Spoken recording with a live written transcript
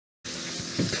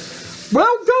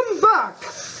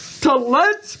to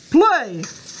Let's Play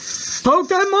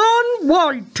Pokemon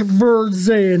White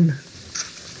version.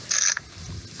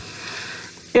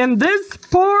 In this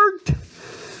part,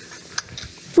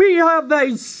 we have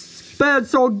a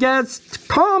special guest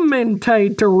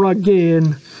commentator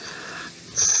again.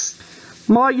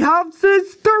 My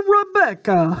half-sister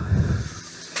Rebecca.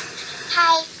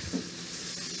 Hi.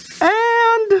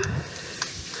 And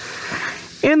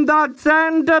in that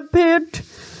sand pit,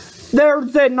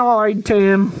 there's an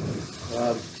item.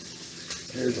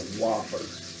 Here's a Whopper.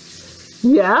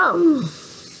 Yeah.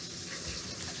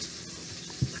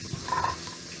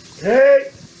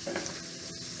 Hey!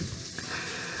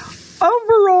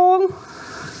 Overall,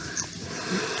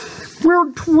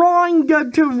 we're trying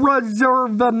to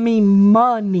reserve me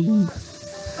money.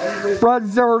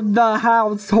 Reserve the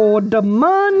household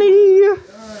money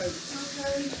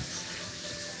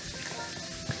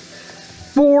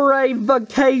for a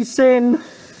vacation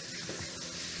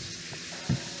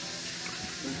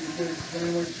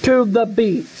to the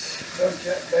beach.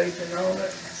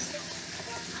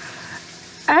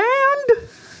 And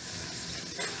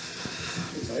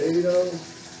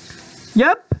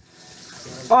yep,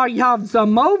 I have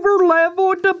some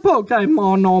over-leveled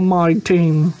Pokemon on my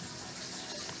team.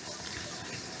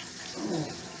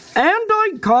 And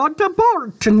I caught a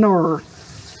partner,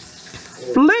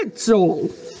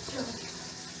 Blitzel.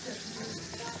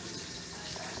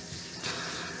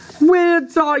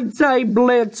 Which I'd say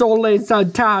Blitzel is a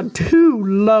tad too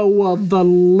low of the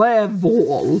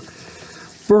level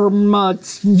for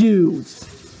much use.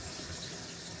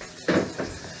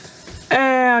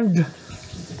 And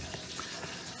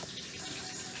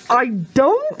I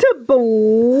don't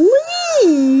believe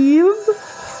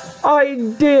I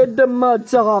did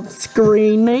much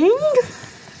off-screening.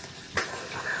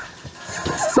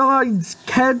 Besides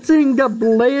catching a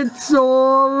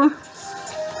Blitzel,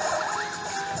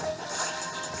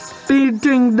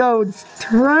 beating those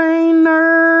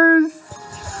trainers,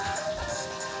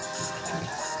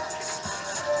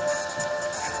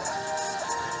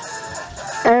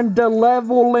 and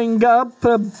leveling up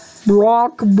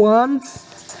Brock once.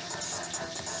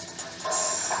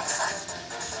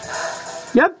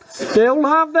 Yep, still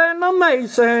have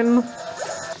animation.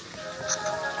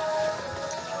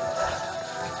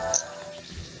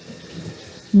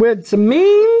 Which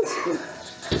means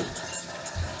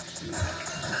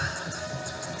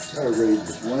I read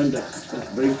this window. This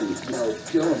beacon smells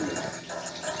killing me.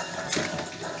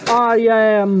 I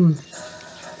am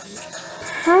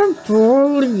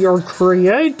you're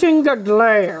creating a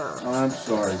glare. Oh, I'm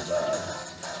sorry, bud.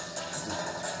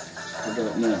 How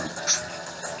about now?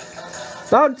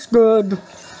 That's good.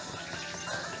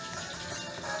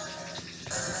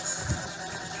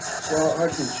 Well, I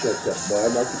can shut that,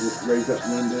 bud. I can just raise that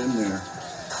window in there.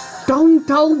 Don't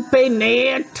open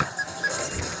it.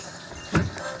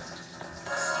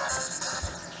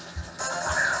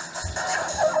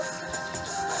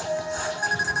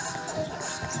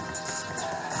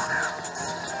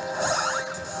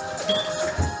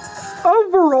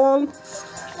 Overall,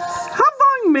 have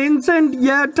I mentioned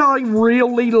yet I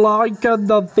really like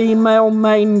the female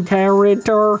main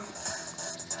character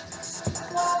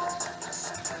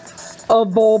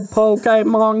of all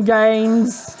Pokemon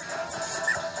games?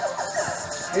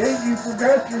 Hey, you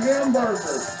forgot your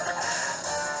hamburger.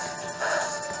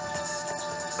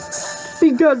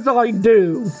 Because I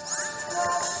do.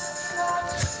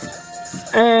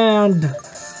 And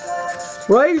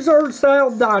Razor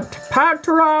Cell that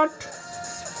Patrat,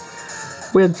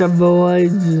 which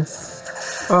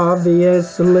avoids,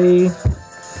 obviously,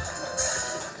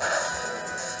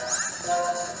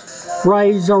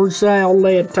 Razor Cell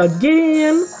it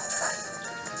again.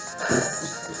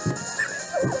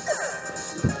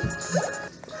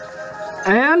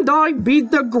 And I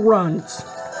beat the grunts.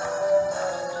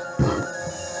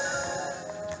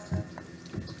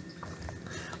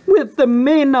 With the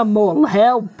minimal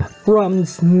help from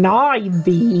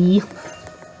Snivy.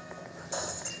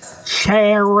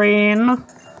 Sharon.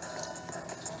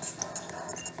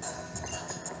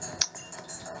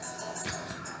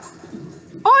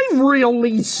 I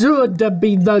really should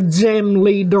be the gym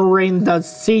leader in the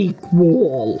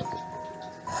sequel.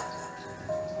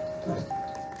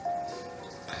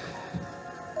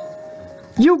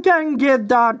 You can get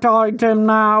that item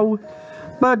now,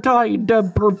 but I'd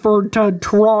prefer to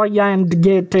try and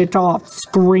get it off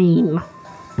screen.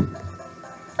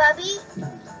 Bubby?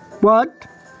 What?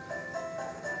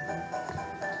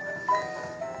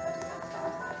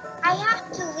 I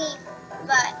have to leave,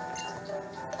 but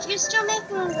if you're still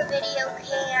making the video,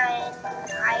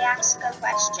 can I ask a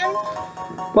question?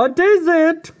 What is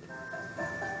it?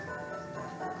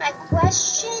 My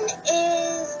question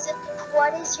is,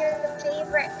 what is your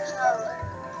favorite color?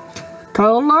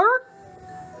 Color?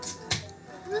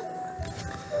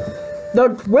 The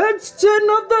question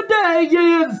of the day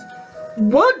is,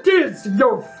 what is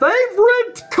your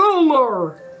favorite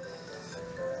color?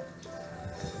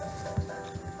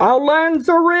 I'll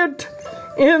answer it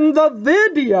in the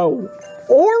video.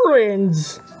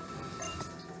 Orange.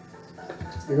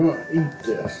 You're gonna eat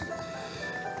this.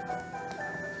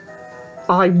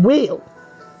 I will.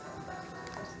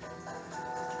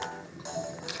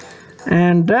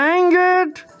 And dang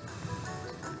it.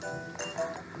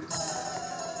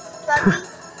 Bubby?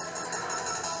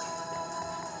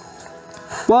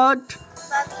 What?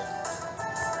 Bubby?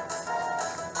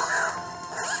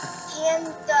 Can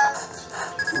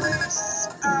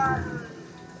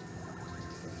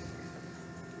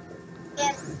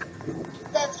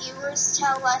the viewers,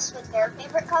 tell us what their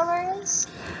favorite color is?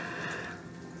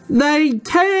 They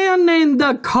can in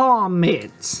the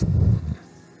comments.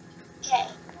 Okay.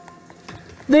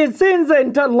 This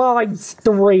isn't a live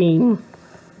stream.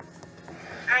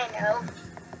 I know.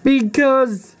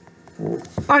 Because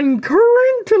I'm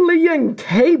currently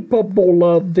incapable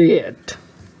of it.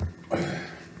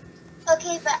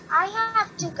 Okay, but I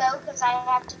have to go because I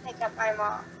have to pick up my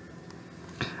mom.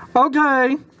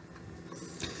 Okay.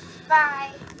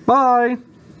 Bye. Bye.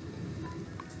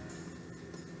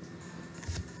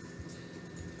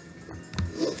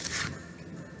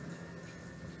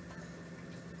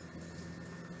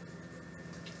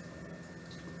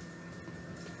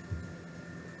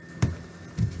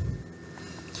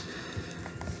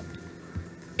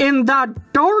 In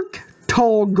that dark,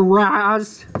 tall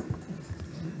grass,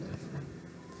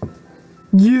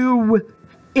 you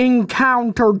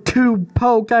encounter two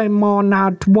Pokemon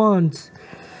at once.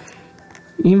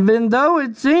 Even though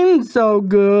it seems so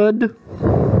good,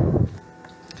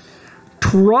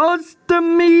 trust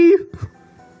me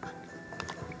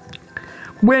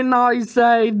when I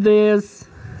say this,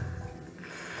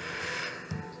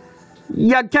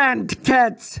 you can't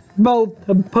catch both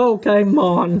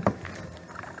Pokemon.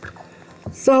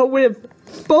 So if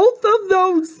both of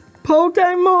those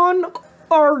Pokemon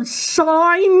are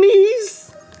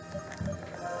shinies,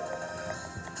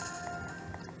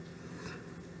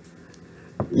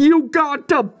 you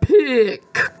gotta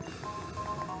pick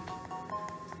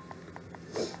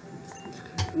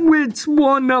which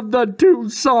one of the two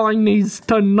shinies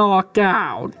to knock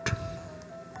out.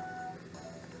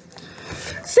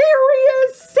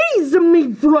 Sirius sees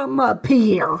me from up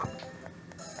here.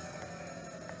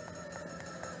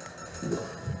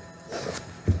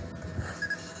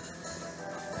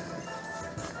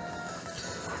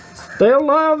 Still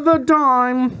have the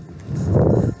time.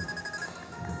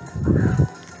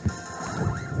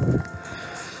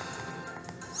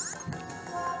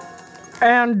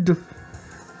 And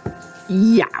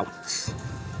youch.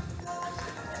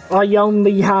 I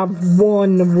only have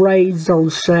one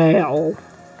razor shell.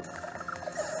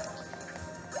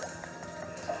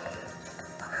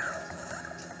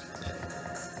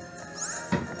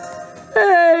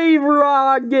 Hey,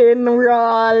 rock and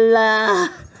roll.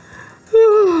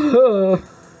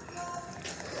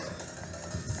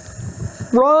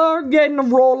 Rock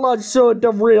and Roller should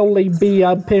really be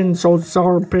a pencil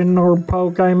sharpener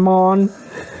Pokemon,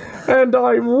 and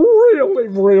I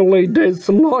really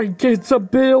dislike its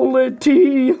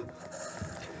ability.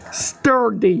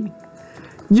 Sturdy.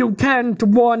 You can't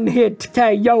one-hit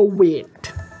KO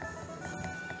it.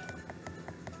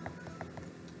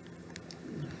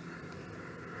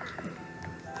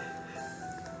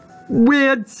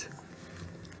 Which,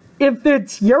 if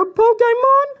it's your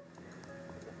Pokemon,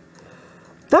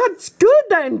 that's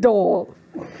good and all.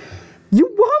 You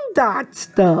want that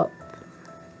stuff.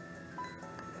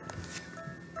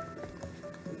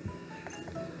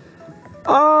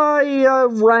 I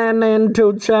ran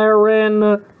into Sharon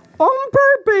on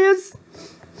purpose.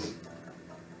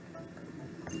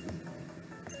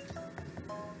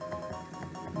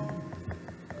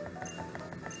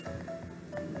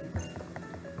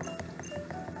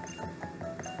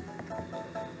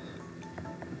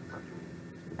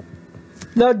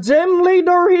 The gym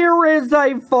leader here is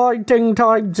a fighting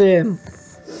type gym.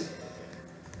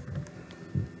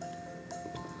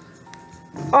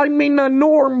 I mean a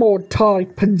normal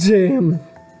type gym.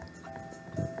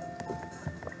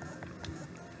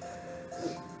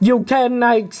 You can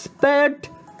expect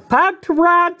pet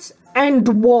rats and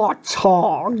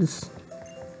watchhogs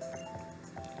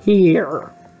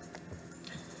here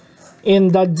in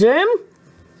the gym.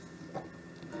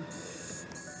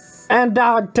 And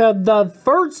at the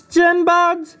first gym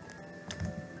badge,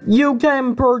 you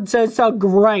can purchase a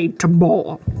great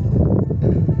ball.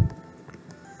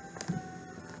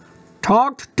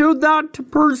 talked to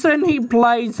that person, he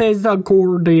plays his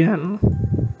accordion.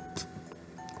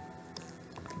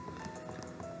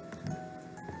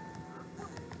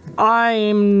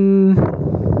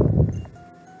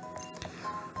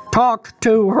 Talk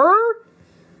to her.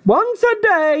 Once a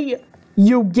day,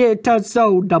 you get a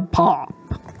soda pop.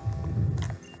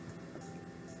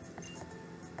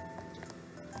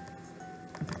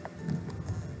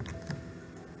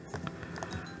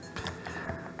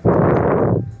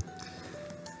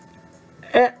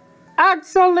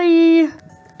 Actually,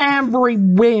 every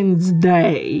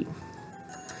Wednesday,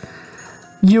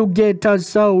 you get a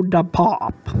soda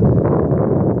pop.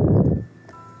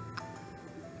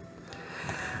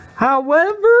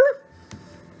 However,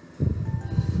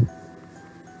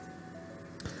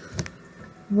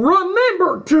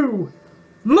 remember to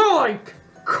like,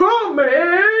 comment,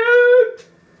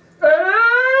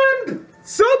 and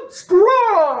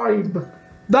subscribe.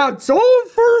 That's all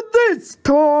for this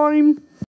time.